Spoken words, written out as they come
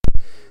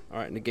All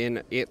right, and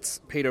again,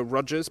 it's Peter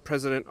Rogers,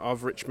 President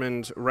of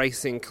Richmond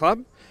Racing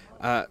Club.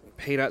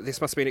 Peter,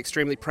 this must be an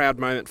extremely proud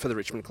moment for the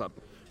Richmond Club.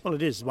 Well,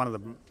 it is one of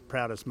the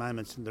proudest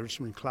moments in the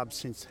Richmond Club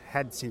since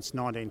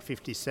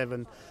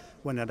 1957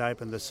 when it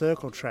opened the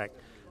circle track.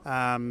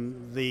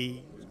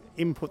 The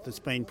input that's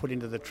been put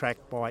into the track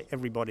by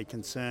everybody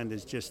concerned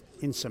is just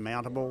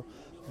insurmountable.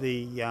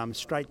 The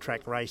straight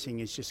track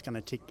racing is just going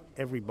to tick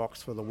every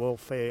box for the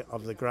welfare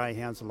of the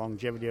greyhounds, the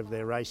longevity of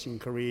their racing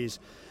careers.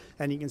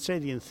 And you can see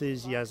the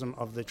enthusiasm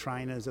of the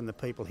trainers and the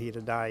people here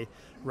today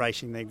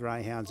racing their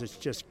greyhounds. It's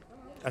just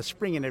a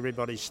spring in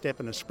everybody's step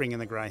and a spring in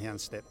the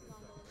greyhound step.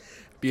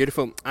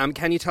 Beautiful.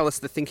 Can you tell us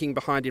the thinking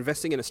behind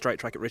investing in a straight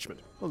track at Richmond?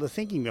 Well, the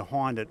thinking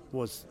behind it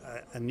was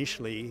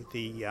initially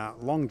the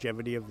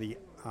longevity of the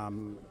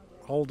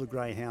older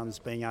greyhounds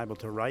being able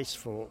to race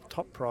for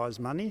top prize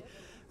money,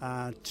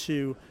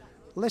 to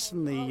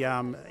lessen the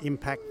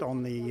impact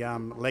on the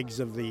legs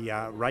of the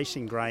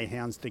racing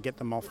greyhounds, to get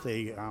them off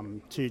the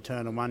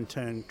two-turn and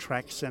one-turn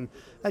tracks, and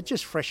it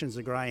just freshens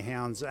the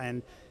greyhounds,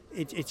 and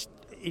it's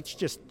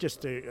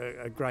just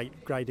a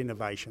great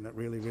innovation. It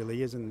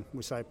really is, and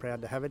we're so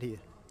proud to have it here.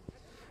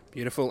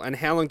 Beautiful. And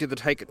how long did it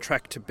take a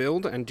track to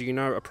build, and do you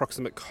know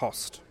approximate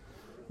cost?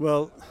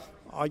 Well,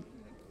 I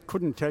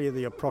couldn't tell you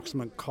the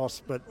approximate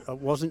cost, but it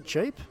wasn't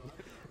cheap,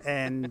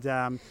 and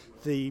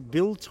the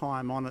build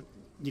time on it,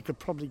 you could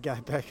probably go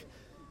back,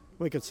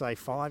 we could say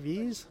 5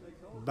 years,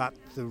 but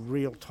the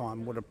real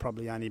time would have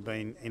probably only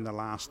been in the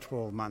last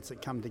 12 months.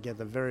 It come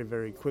together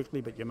very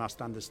quickly, but you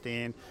must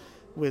understand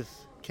with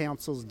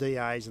councils,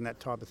 DAs and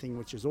that type of thing,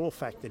 which is all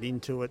factored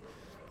into it,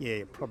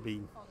 probably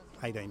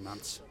 18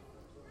 months.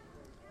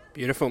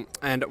 Beautiful.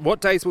 And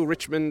what days will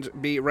Richmond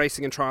be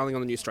racing and trialling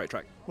on the new straight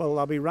track? Well,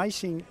 they'll be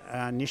racing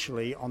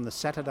initially on the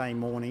Saturday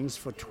mornings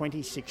for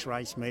 26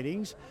 race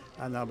meetings,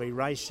 and they'll be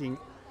racing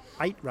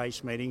 8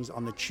 race meetings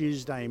on the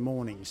Tuesday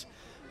mornings.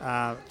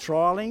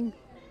 Trialling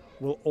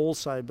will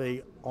also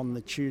be on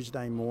the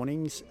Tuesday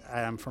mornings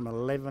from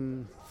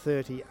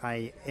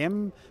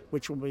 11:30am,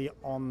 which will be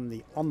on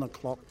the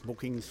on-the-clock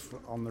bookings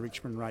on the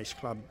Richmond Race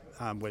Club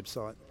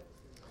website.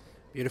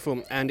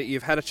 Beautiful. And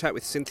you've had a chat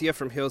with Cynthia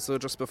from Hillsville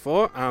just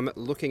before,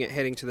 looking at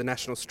heading to the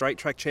National Straight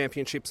Track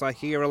Championships, I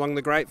hear, along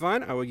the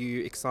grapevine. Are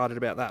you excited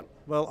about that?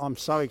 Well, I'm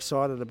so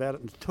excited about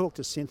it. And to talk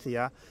to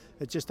Cynthia,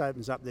 it just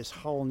opens up this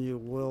whole new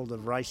world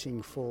of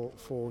racing for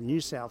New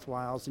South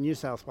Wales, the New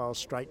South Wales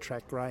Straight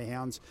Track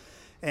Greyhounds.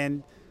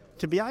 And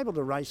to be able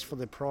to race for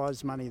the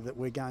prize money that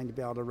we're going to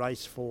be able to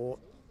race for,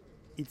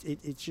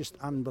 it's just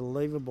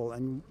unbelievable.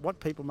 And what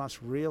people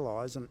must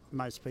realise, and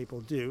most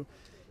people do,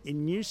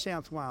 in New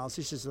South Wales,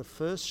 this is the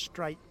first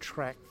straight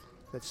track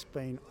that's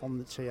been on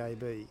the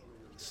TAB.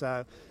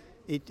 So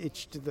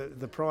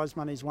the prize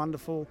money is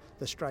wonderful,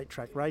 the straight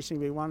track racing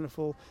will be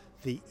wonderful,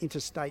 the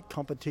interstate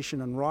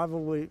competition and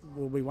rivalry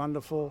will be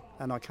wonderful,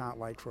 and I can't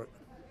wait for it.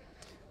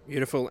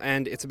 Beautiful.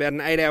 And it's about an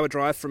 8-hour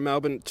drive from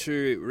Melbourne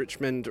to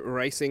Richmond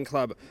Racing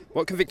Club.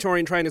 What can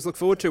Victorian trainers look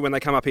forward to when they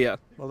come up here?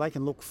 Well, they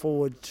can look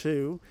forward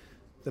to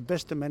the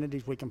best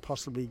amenities we can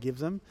possibly give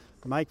them,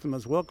 make them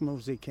as welcome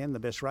as we can, the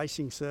best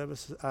racing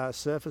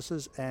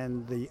surfaces,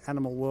 and the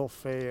animal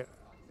welfare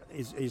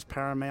is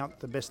paramount,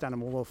 the best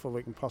animal welfare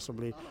we can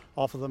possibly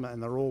offer them,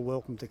 and they're all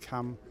welcome to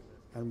come,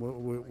 and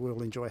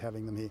we'll enjoy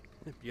having them here.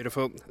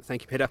 Beautiful.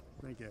 Thank you, Peter.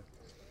 Thank you.